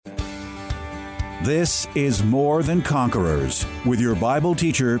This is More Than Conquerors with your Bible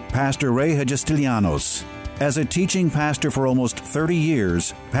teacher, Pastor Ray Hagestilianos. As a teaching pastor for almost 30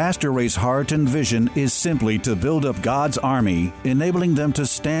 years, Pastor Ray's heart and vision is simply to build up God's army, enabling them to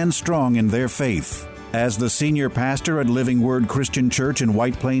stand strong in their faith. As the senior pastor at Living Word Christian Church in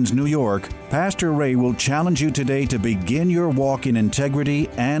White Plains, New York, Pastor Ray will challenge you today to begin your walk in integrity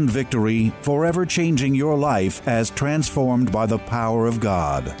and victory, forever changing your life as transformed by the power of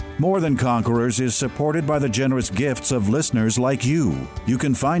God. More Than Conquerors is supported by the generous gifts of listeners like you. You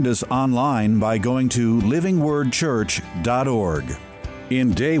can find us online by going to livingwordchurch.org.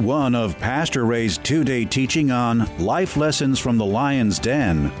 In day one of Pastor Ray's 2-day teaching on Life Lessons from the Lion's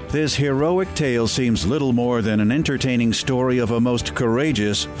Den, this heroic tale seems little more than an entertaining story of a most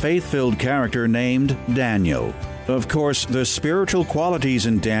courageous, faith-filled character named Daniel. Of course, the spiritual qualities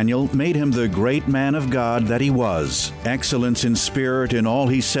in Daniel made him the great man of God that he was. Excellence in spirit in all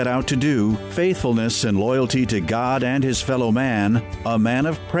he set out to do, faithfulness and loyalty to God and his fellow man, a man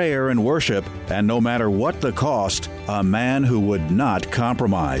of prayer and worship, and no matter what the cost, a man who would not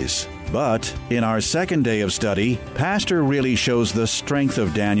compromise. But in our second day of study, Pastor really shows the strength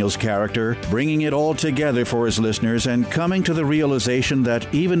of Daniel's character, bringing it all together for his listeners and coming to the realization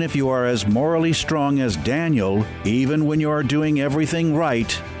that even if you are as morally strong as Daniel, even when you are doing everything right,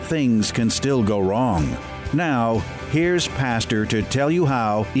 things can still go wrong. Now, here's Pastor to tell you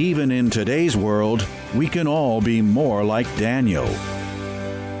how, even in today's world, we can all be more like Daniel.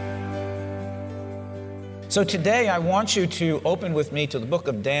 So today I want you to open with me to the book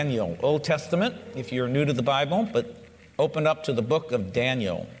of Daniel, Old Testament, if you're new to the Bible, but open up to the book of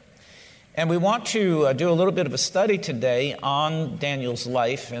Daniel. And we want to do a little bit of a study today on Daniel's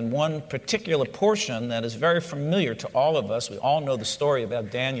life and one particular portion that is very familiar to all of us. We all know the story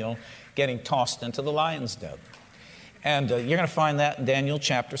about Daniel getting tossed into the lion's den. And you're going to find that in Daniel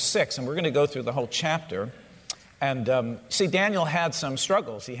chapter 6, and we're going to go through the whole chapter. And see, Daniel had some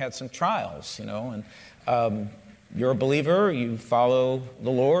struggles. He had some trials, and you're a believer, you follow the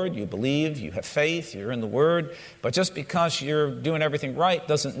Lord, you believe, you have faith, you're in the Word. But just because you're doing everything right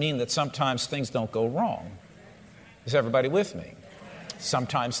doesn't mean that sometimes things don't go wrong. Is everybody with me?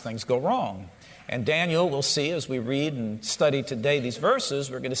 Sometimes things go wrong. And Daniel, we'll see as we read and study today these verses,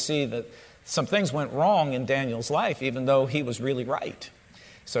 we're going to see that some things went wrong in Daniel's life, even though he was really right.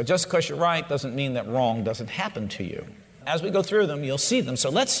 So just because you're right doesn't mean that wrong doesn't happen to you. As we go through them, you'll see them. So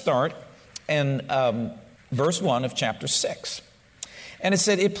let's start in verse 1 of chapter 6. And it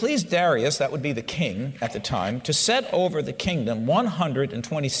said, it pleased Darius, that would be the king at the time, to set over the kingdom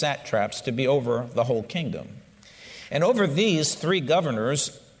 120 satraps to be over the whole kingdom. And over these 3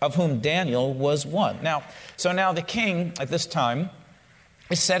 governors, of whom Daniel was one. Now the king at this time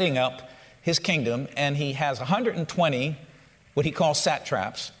is setting up his kingdom, and he has 120 what he calls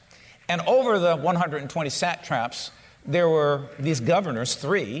satraps. And over the 120 satraps, there were these governors,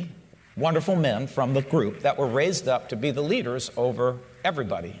 3 wonderful men from the group that were raised up to be the leaders over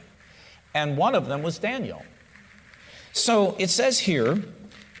everybody. And one of them was Daniel. So it says here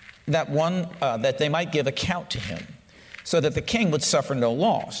that that they might give account to him, so that the king would suffer no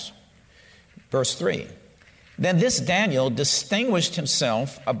loss. Verse 3. Then this Daniel distinguished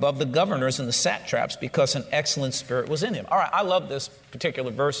himself above the governors and the satraps because an excellent spirit was in him. All right, I love this particular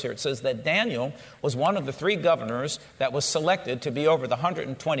verse here. It says that Daniel was one of the 3 governors that was selected to be over the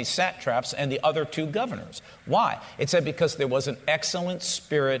 120 satraps and the other 2 governors. Why? It said because there was an excellent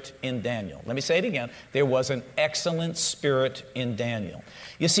spirit in Daniel. Let me say it again. There was an excellent spirit in Daniel.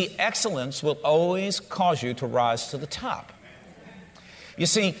 You see, excellence will always cause you to rise to the top. You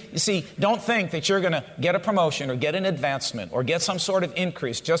see, don't think that you're going to get a promotion or get an advancement or get some sort of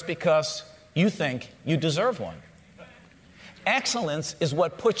increase just because you think you deserve one. Excellence is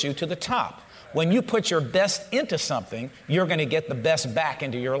what puts you to the top. When you put your best into something, you're going to get the best back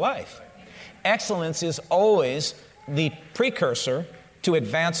into your life. Excellence is always the precursor to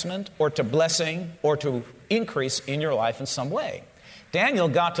advancement or to blessing or to increase in your life in some way. Daniel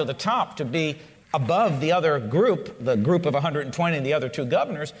got to the top to be above the other group, the group of 120 and the other 2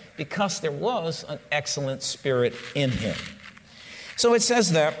 governors, because there was an excellent spirit in him. So it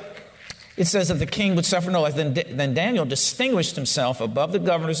says that the king would suffer no loss. Then Daniel distinguished himself above the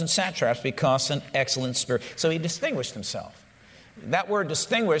governors and satraps because an excellent spirit. So he distinguished himself. That word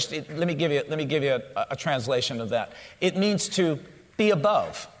distinguished, let me give you a translation of that. It means to be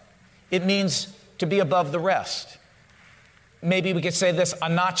above. It means to be above the rest. Maybe we could say this, a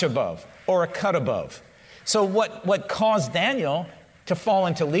notch above or a cut above. So what caused Daniel to fall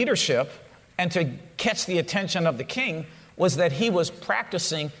into leadership and to catch the attention of the king was that he was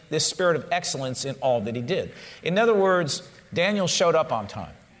practicing this spirit of excellence in all that he did. In other words, Daniel showed up on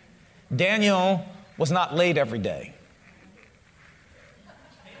time. Daniel was not late every day.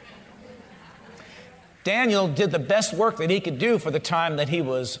 Daniel did the best work that he could do for the time that he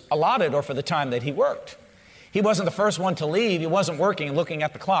was allotted or for the time that he worked. He wasn't the first one to leave. He wasn't working and looking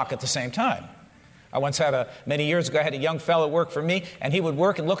at the clock at the same time. I once many years ago, I had a young fellow work for me, and he would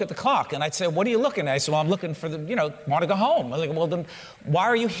work and look at the clock. And I'd say, what are you looking at? I said, well, I'm looking for want to go home. I was like, well, then why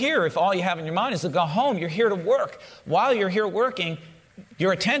are you here if all you have in your mind is to go home? You're here to work. While you're here working,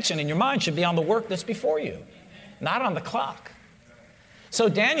 your attention and your mind should be on the work that's before you, not on the clock. So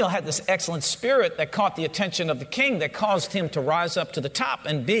Daniel had this excellent spirit that caught the attention of the king that caused him to rise up to the top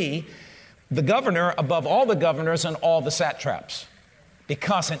and be the governor above all the governors and all the satraps,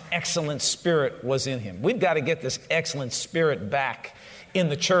 because an excellent spirit was in him. We've got to get this excellent spirit back in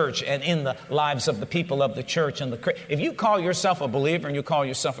the church and in the lives of the people of the church. And if you call yourself a believer and you call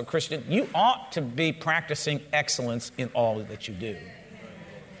yourself a Christian, you ought to be practicing excellence in all that you do.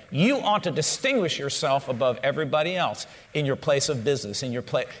 You ought to distinguish yourself above everybody else in your place of business, in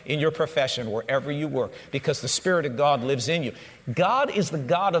your profession, wherever you work, because the Spirit of God lives in you. God is the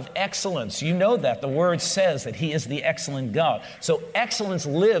God of excellence. You know that. The Word says that He is the excellent God. So excellence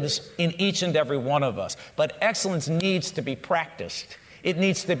lives in each and every one of us. But excellence needs to be practiced. It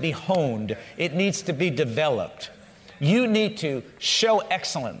needs to be honed. It needs to be developed. You need to show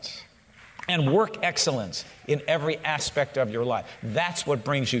excellence and work excellence in every aspect of your life. That's what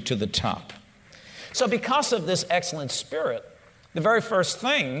brings you to the top. So because of this excellent spirit, the very first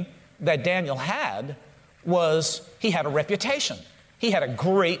thing that Daniel had was he had a reputation. He had a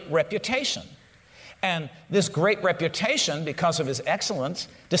great reputation. And this great reputation, because of his excellence,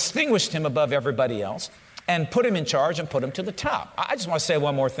 distinguished him above everybody else and put him in charge and put him to the top. I just want to say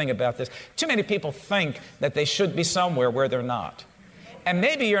one more thing about this. Too many people think that they should be somewhere where they're not. And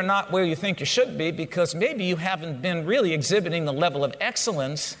maybe you're not where you think you should be because maybe you haven't been really exhibiting the level of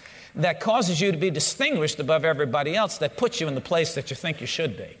excellence that causes you to be distinguished above everybody else, that puts you in the place that you think you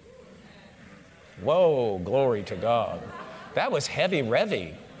should be. Whoa, glory to God. That was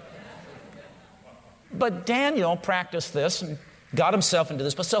heavy-revy. But Daniel practiced this and got himself into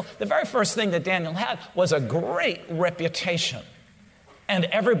this. So the very first thing that Daniel had was a great reputation. And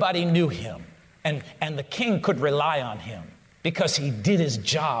everybody knew him. And the king could rely on him, because he did his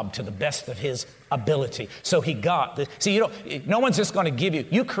job to the best of his ability. So he got the, no one's just going to give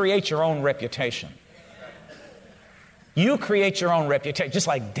you create your own reputation. You create your own reputation, just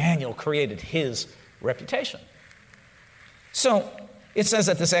like Daniel created his reputation. So it says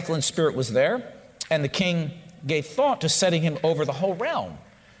that this excellent spirit was there, and the king gave thought to setting him over the whole realm.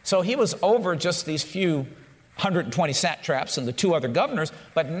 So he was over just these few 120 satraps and the 2 other governors,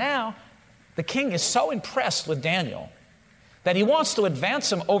 but now the king is so impressed with Daniel that he wants to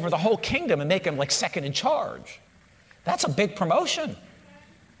advance him over the whole kingdom and make him like second in charge. That's a big promotion.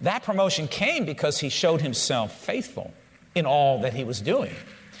 That promotion came because he showed himself faithful in all that he was doing.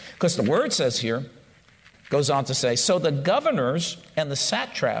 Because the word says here, goes on to say, so the governors and the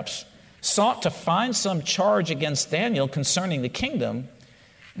satraps sought to find some charge against Daniel concerning the kingdom,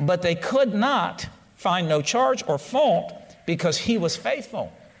 but they could not find no charge or fault because he was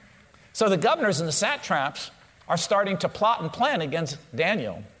faithful. So the governors and the satraps are starting to plot and plan against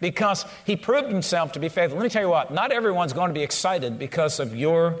Daniel because he proved himself to be faithful. Let me tell you what, not everyone's going to be excited because of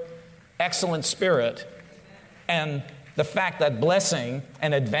your excellent spirit and the fact that blessing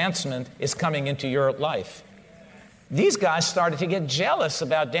and advancement is coming into your life. These guys started to get jealous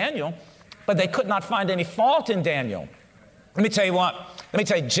about Daniel, but they could not find any fault in Daniel. Let me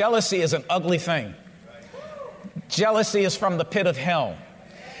tell you, jealousy is an ugly thing. Jealousy is from the pit of hell.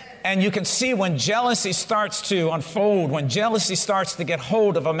 And you can see when jealousy starts to unfold, when jealousy starts to get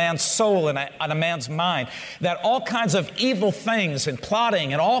hold of a man's soul and a man's mind, that all kinds of evil things and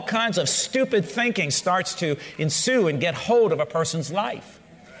plotting and all kinds of stupid thinking starts to ensue and get hold of a person's life.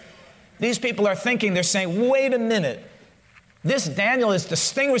 These people are thinking, they're saying, wait a minute. This Daniel has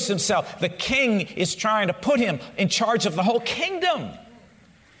distinguished himself. The king is trying to put him in charge of the whole kingdom.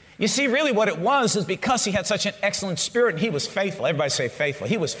 You see, really what it was is because he had such an excellent spirit and he was faithful. Everybody say faithful.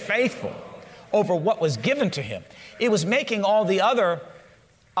 He was faithful over what was given to him. It was making all the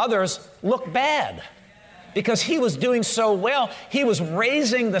others look bad because he was doing so well. He was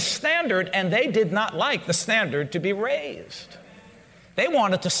raising the standard, and they did not like the standard to be raised. They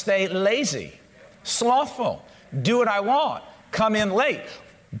wanted to stay lazy, slothful, do what I want, come in late.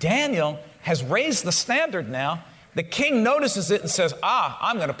 Daniel has raised the standard now. The king notices it and says,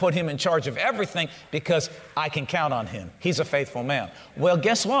 I'm going to put him in charge of everything because I can count on him. He's a faithful man. Well,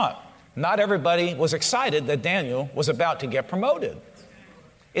 guess what? Not everybody was excited that Daniel was about to get promoted.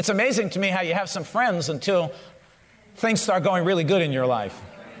 It's amazing to me how you have some friends until things start going really good in your life.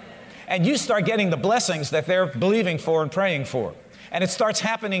 and you start getting the blessings that they're believing for and praying for. And it starts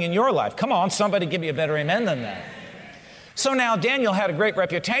happening in your life. Come on, somebody give me a better amen than that. So now Daniel had a great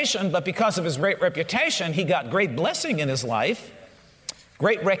reputation, but because of his great reputation, he got great blessing in his life,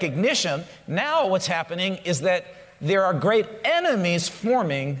 great recognition. Now what's happening is that there are great enemies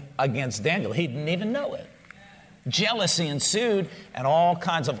forming against Daniel. He didn't even know it. Jealousy ensued, and all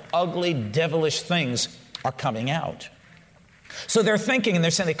kinds of ugly, devilish things are coming out. So they're thinking, and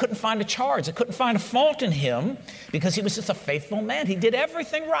they're saying they couldn't find a charge. They couldn't find a fault in him because he was just a faithful man. He did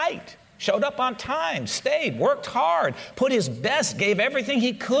everything right. Showed up on time, stayed, worked hard, put his best, gave everything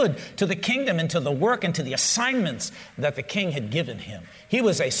he could to the kingdom and to the work and to the assignments that the king had given him. He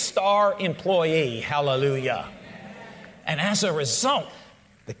was a star employee. Hallelujah. And as a result,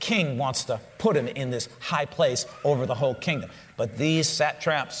 the king wants to put him in this high place over the whole kingdom. But these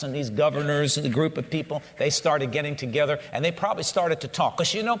satraps and these governors and the group of people, they started getting together, and they probably started to talk.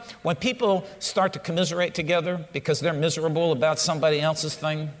 Because, you know, when people start to commiserate together because they're miserable about somebody else's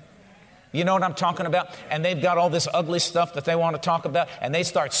thing, you know what I'm talking about? And they've got all this ugly stuff that they want to talk about, and they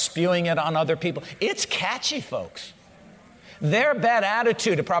start spewing it on other people. It's catchy, folks. Their bad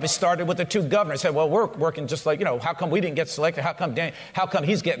attitude, it probably started with the two governors. Said, well, we're working just like, you know, how come we didn't get selected? How come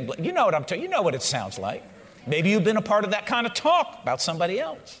he's getting, you know what I'm telling you, know what it sounds like. Maybe you've been a part of that kind of talk about somebody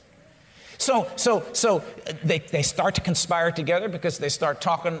else. So they start to conspire together because they start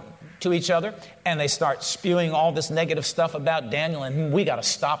talking to each other, and they start spewing all this negative stuff about Daniel, and we got to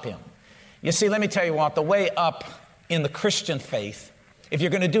stop him. You see, let me tell you what, the way up in the Christian faith, if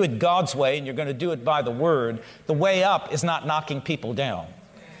you're going to do it God's way and you're going to do it by the word, the way up is not knocking people down.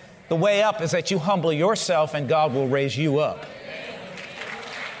 The way up is that you humble yourself and God will raise you up.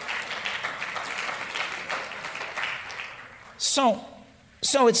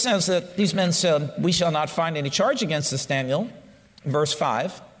 So it says that these men said, we shall not find any charge against this Daniel. Verse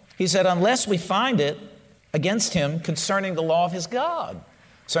 5, he said, unless we find it against him concerning the law of his God.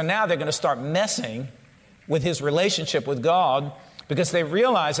 So now they're going to start messing with his relationship with God, because they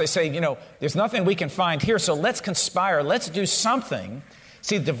realize, they say, you know, there's nothing we can find here, so let's conspire, let's do something.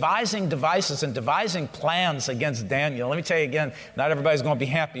 See, devising devices and devising plans against Daniel. Let me tell you again, not everybody's going to be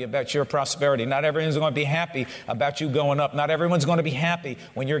happy about your prosperity. Not everyone's going to be happy about you going up. Not everyone's going to be happy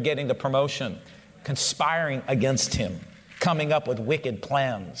when you're getting the promotion. Conspiring against him, coming up with wicked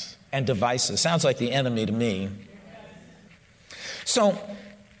plans and devices. Sounds like the enemy to me. So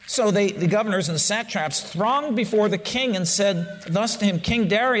the governors and the satraps thronged before the king and said thus to him, King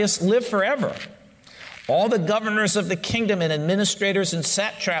Darius, live forever. All the governors of the kingdom and administrators and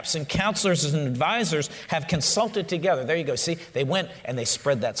satraps and counselors and advisors have consulted together. There you go. See, they went and they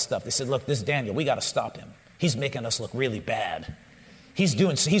spread that stuff. They said, look, this Daniel, we got to stop him. He's making us look really bad. He's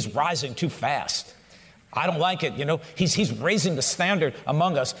rising too fast. I don't like it, you know. He's raising the standard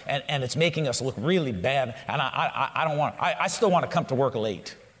among us, and it's making us look really bad. And I don't want. I still want to come to work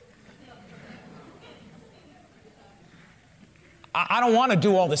late. I don't want to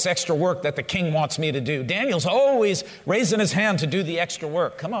do all this extra work that the king wants me to do. Daniel's always raising his hand to do the extra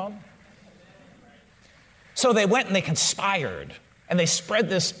work. Come on. So they went and they conspired, and they spread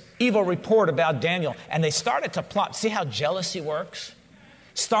this evil report about Daniel, and they started to plot. See how jealousy works?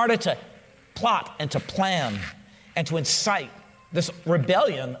 Started to plot and to plan and to incite this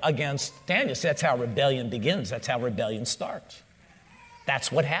rebellion against Daniel. See, that's how rebellion begins. That's how rebellion starts. That's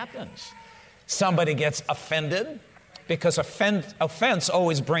what happens. Somebody gets offended, because offense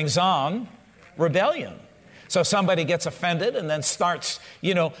always brings on rebellion. So somebody gets offended and then starts,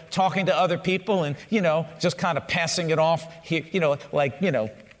 you know, talking to other people and, you know, just kind of passing it off, you know, like, you know,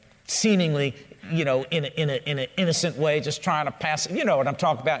 seemingly, you know, in an innocent way, just trying to pass it. You know what I'm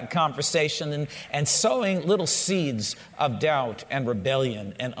talking about in conversation, and sowing little seeds of doubt and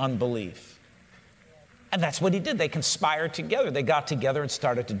rebellion and unbelief. And that's what he did. They conspired together. They got together and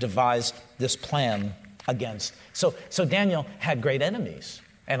started to devise this plan against. So Daniel had great enemies.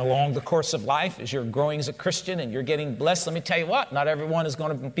 And along the course of life, as you're growing as a Christian and you're getting blessed, let me tell you what, not everyone is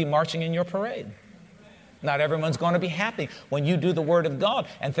going to be marching in your parade. Not everyone's going to be happy when you do the Word of God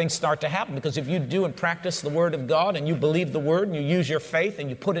and things start to happen. Because if you do and practice the Word of God and you believe the Word and you use your faith and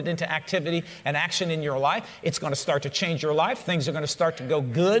you put it into activity and action in your life, it's going to start to change your life. Things are going to start to go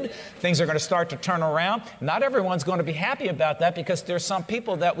good. Things are going to start to turn around. Not everyone's going to be happy about that, because there's some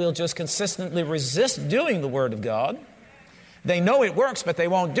people that will just consistently resist doing the Word of God. They know it works, but they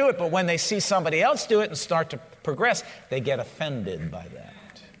won't do it. But when they see somebody else do it and start to progress, they get offended by that.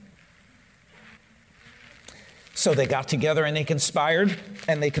 So they got together and they conspired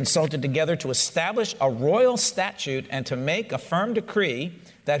and they consulted together to establish a royal statute and to make a firm decree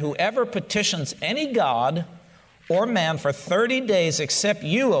that whoever petitions any god or man for 30 days except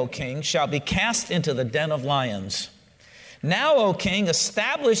you, O king, shall be cast into the den of lions. Now, O king,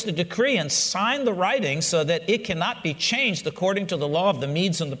 establish the decree and sign the writing so that it cannot be changed according to the law of the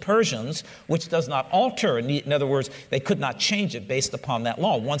Medes and the Persians, which does not alter. In other words, they could not change it based upon that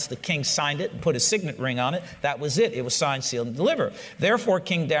law. Once the king signed it and put his signet ring on it, that was it. It was signed, sealed, and delivered. Therefore,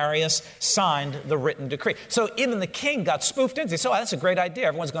 King Darius signed the written decree. So even the king got spoofed into it. So that's a great idea.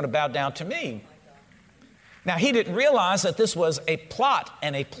 Everyone's going to bow down to me. Now, he didn't realize that this was a plot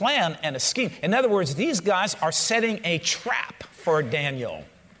and a plan and a scheme. In other words, these guys are setting a trap for Daniel,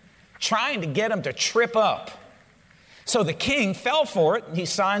 trying to get him to trip up. So the king fell for it, and he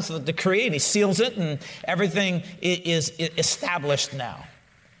signs the decree, and he seals it, and everything is established now.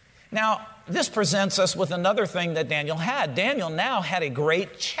 Now, this presents us with another thing that Daniel had. Daniel now had a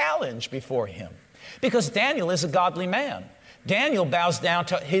great challenge before him, because Daniel is a godly man. Daniel bows down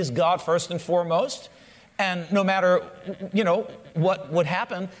to his God first and foremost. And no matter, what would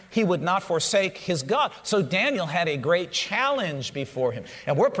happen, he would not forsake his God. So Daniel had a great challenge before him.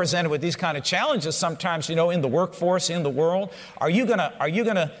 And we're presented with these kind of challenges sometimes, in the workforce, in the world. Are you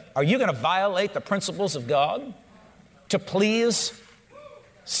gonna violate the principles of God to please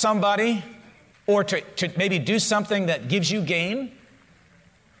somebody, or to maybe do something that gives you gain?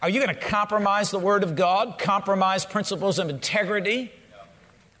 Are you going to compromise the Word of God, compromise principles of integrity?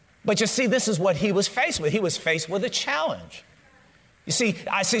 But you see, this is what he was faced with. He was faced with a challenge. You see,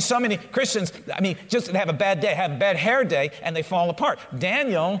 I see so many Christians, just have a bad day, have a bad hair day, and they fall apart.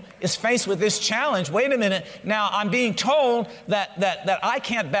 Daniel is faced with this challenge. Wait a minute. Now, I'm being told that I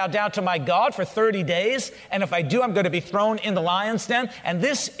can't bow down to my God for 30 days, and if I do, I'm going to be thrown in the lion's den. And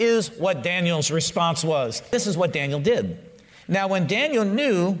this is what Daniel's response was. This is what Daniel did. Now, when Daniel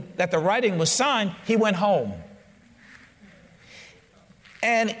knew that the writing was signed, he went home.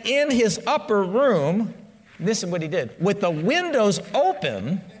 And in his upper room, this is what he did. With the windows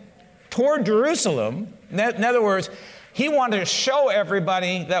open toward Jerusalem, in other words, he wanted to show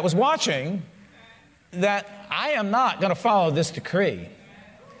everybody that was watching that I am not going to follow this decree.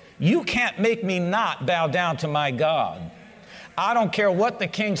 You can't make me not bow down to my God. I don't care what the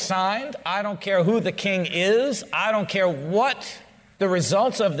king signed. I don't care who the king is. I don't care what the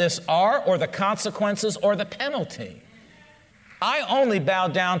results of this are, or the consequences, or the penalty. I only bow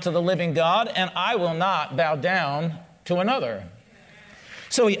down to the living God, and I will not bow down to another.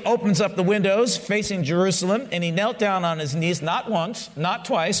 So he opens up the windows facing Jerusalem, and he knelt down on his knees, not once, not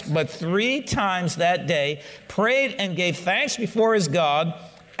twice, but 3 times that day, prayed and gave thanks before his God,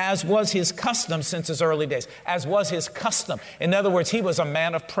 as was his custom since his early days. As was his custom. In other words, he was a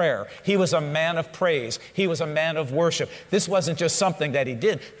man of prayer. He was a man of praise. He was a man of worship. This wasn't just something that he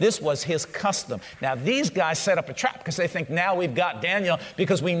did. This was his custom. Now, these guys set up a trap because they think, now we've got Daniel,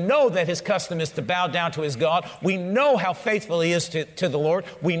 because we know that his custom is to bow down to his God. We know how faithful he is to the Lord.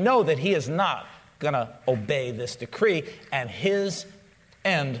 We know that he is not going to obey this decree, and his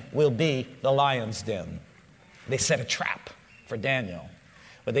end will be the lion's den. They set a trap for Daniel.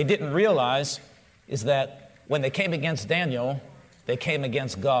 What they didn't realize is that when they came against Daniel, they came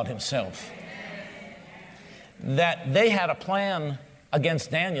against God himself. That they had a plan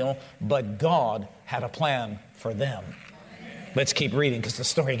against Daniel, but God had a plan for them. Let's keep reading because the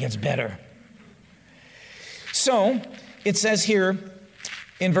story gets better. So, it says here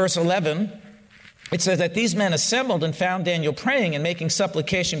in verse 11, it says that these men assembled and found Daniel praying and making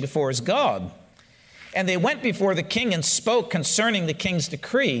supplication before his God. And they went before the king and spoke concerning the king's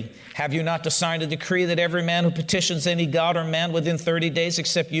decree. Have you not signed a decree that every man who petitions any god or man within 30 days,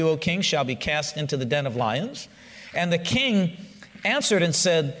 except you, O king, shall be cast into the den of lions? And the king answered and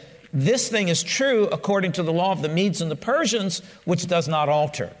said, this thing is true according to the law of the Medes and the Persians, which does not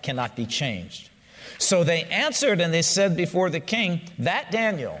alter, cannot be changed. So they answered and they said before the king, that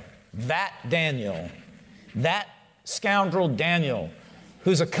scoundrel Daniel,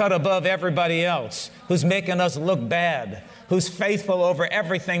 who's a cut above everybody else, who's making us look bad, who's faithful over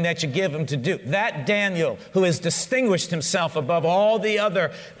everything that you give him to do. That Daniel, who has distinguished himself above all the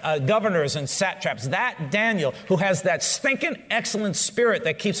other governors and satraps. That Daniel, who has that stinking excellent spirit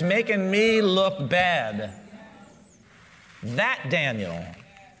that keeps making me look bad. That Daniel,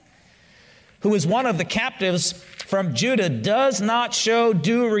 who is one of the captives from Judah, does not show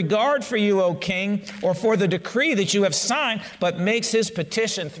due regard for you, O king, or for the decree that you have signed, but makes his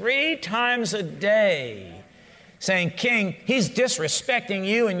petition 3 times a day, saying, king, he's disrespecting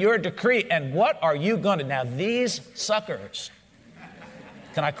you and your decree, and what are you going to... Now, these suckers,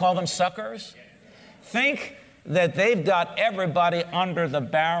 can I call them suckers? Think that they've got everybody under the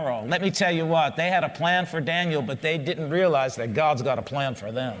barrel. Let me tell you what, they had a plan for Daniel, but they didn't realize that God's got a plan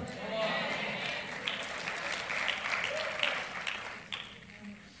for them.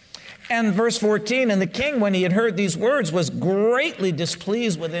 And verse 14, and the king, when he had heard these words, was greatly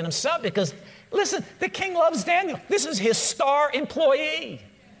displeased within himself because, listen, the king loves Daniel. This is his star employee.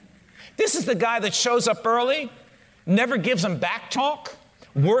 This is the guy that shows up early, never gives him back talk,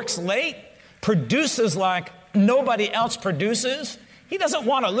 works late, produces like nobody else produces. He doesn't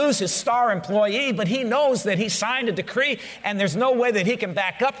want to lose his star employee, but he knows that he signed a decree and there's no way that he can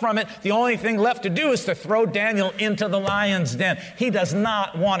back up from it. The only thing left to do is to throw Daniel into the lion's den. He does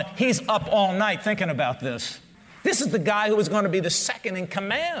not want it. He's up all night thinking about this. This is the guy who was going to be the second in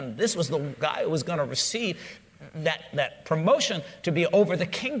command. This was the guy who was going to receive that promotion to be over the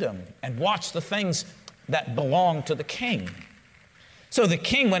kingdom and watch the things that belong to the king. So the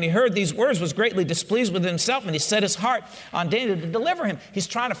king, when he heard these words, was greatly displeased with himself, and he set his heart on Daniel to deliver him. He's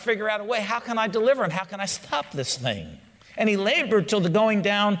trying to figure out a way. How can I deliver him? How can I stop this thing? And he labored till the going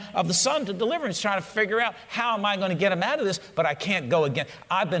down of the sun to deliver him. He's trying to figure out, how am I going to get him out of this? But I can't go again.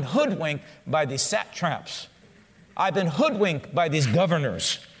 I've been hoodwinked by these satraps. I've been hoodwinked by these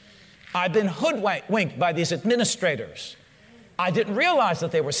governors. I've been hoodwinked by these administrators. I didn't realize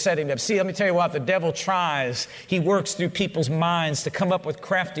that they were setting me up. See, let me tell you what, the devil tries. He works through people's minds to come up with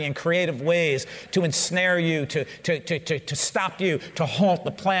crafty and creative ways to ensnare you, to stop you, to halt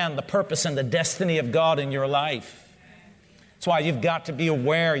the plan, the purpose, and the destiny of God in your life. That's why you've got to be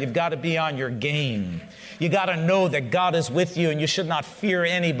aware. You've got to be on your game. You got to know that God is with you and you should not fear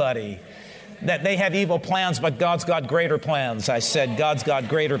anybody. That they have evil plans, but God's got greater plans. I said, God's got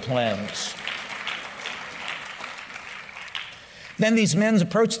greater plans. Then these men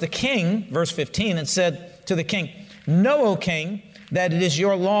approached the king, verse 15, and said to the king, "Know, O king, that it is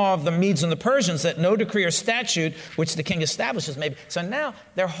your law of the Medes and the Persians that no decree or statute which the king establishes may be." So now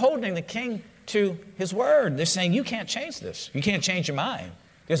they're holding the king to his word. They're saying, you can't change this. You can't change your mind.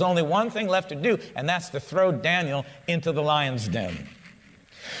 There's only one thing left to do, and that's to throw Daniel into the lion's den.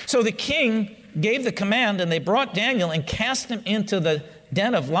 So the king gave the command, and they brought Daniel and cast him into the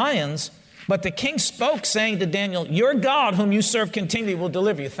den of lions. But the king spoke, saying to Daniel, "Your God, whom you serve continually, will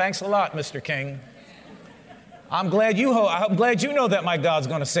deliver you." Thanks a lot, Mr. King. I'm glad you know that my God's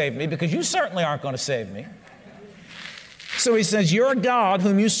going to save me, because you certainly aren't going to save me. So he says, "Your God,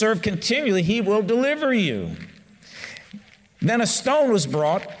 whom you serve continually, he will deliver you." Then a stone was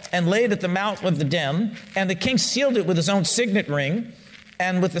brought and laid at the mouth of the den, and the king sealed it with his own signet ring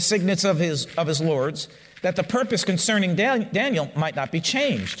and with the signets of his lords, that the purpose concerning Daniel might not be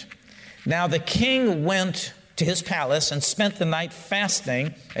changed. Now the king went to his palace and spent the night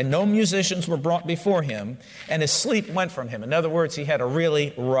fasting, and no musicians were brought before him, and his sleep went from him. In other words, he had a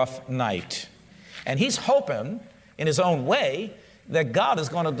really rough night. And he's hoping, in his own way, that God is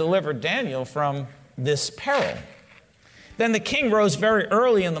going to deliver Daniel from this peril. Then the king rose very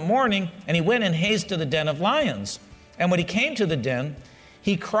early in the morning, and he went in haste to the den of lions. And when he came to the den,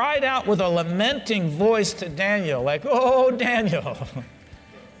 he cried out with a lamenting voice to Daniel, like, "Oh, Daniel,"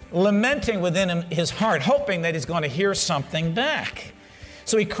 lamenting within his heart, hoping that he's going to hear something back.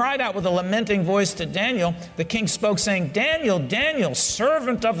 So he cried out with a lamenting voice to Daniel. The king spoke, saying, "Daniel, Daniel,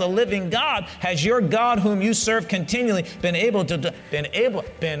 servant of the living God, has your God whom you serve continually been able to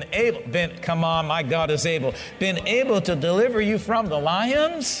deliver you from the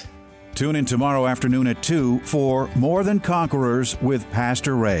lions?" Tune in tomorrow afternoon at 2 for More Than Conquerors with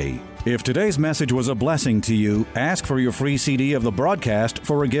Pastor Ray. If today's message was a blessing to you, ask for your free CD of the broadcast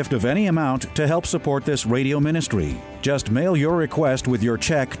for a gift of any amount to help support this radio ministry. Just mail your request with your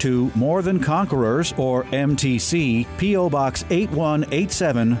check to More Than Conquerors, or MTC, P.O. Box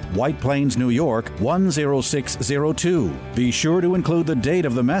 8187, White Plains, New York, 10602. Be sure to include the date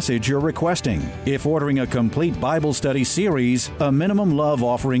of the message you're requesting. If ordering a complete Bible study series, a minimum love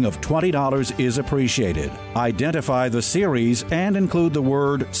offering of $20 is appreciated. Identify the series and include the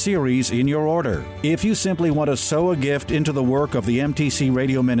word series in your order. If you simply want to sow a gift into the work of the MTC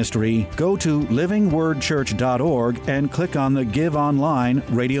Radio Ministry, go to livingwordchurch.org and click on the Give Online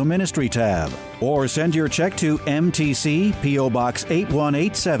Radio Ministry tab. Or send your check to MTC, P.O. Box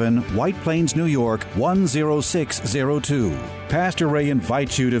 8187, White Plains, New York, 10602. Pastor Ray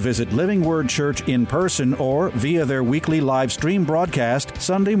invites you to visit Living Word Church in person or via their weekly live stream broadcast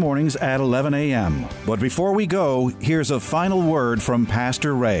Sunday mornings at 11 a.m. But before we go, here's a final word from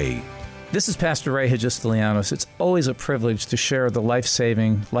Pastor Ray. This is Pastor Ray Hagistilianos. It's always a privilege to share the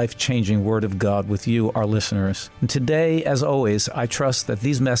life-saving, life-changing Word of God with you, our listeners. And today, as always, I trust that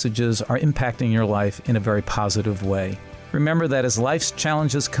these messages are impacting your life in a very positive way. Remember that as life's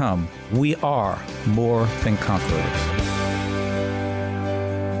challenges come, we are more than conquerors.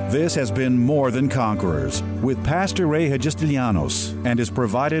 This has been More Than Conquerors with Pastor Ray Hagistilianos and is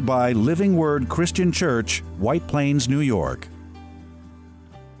provided by Living Word Christian Church, White Plains, New York.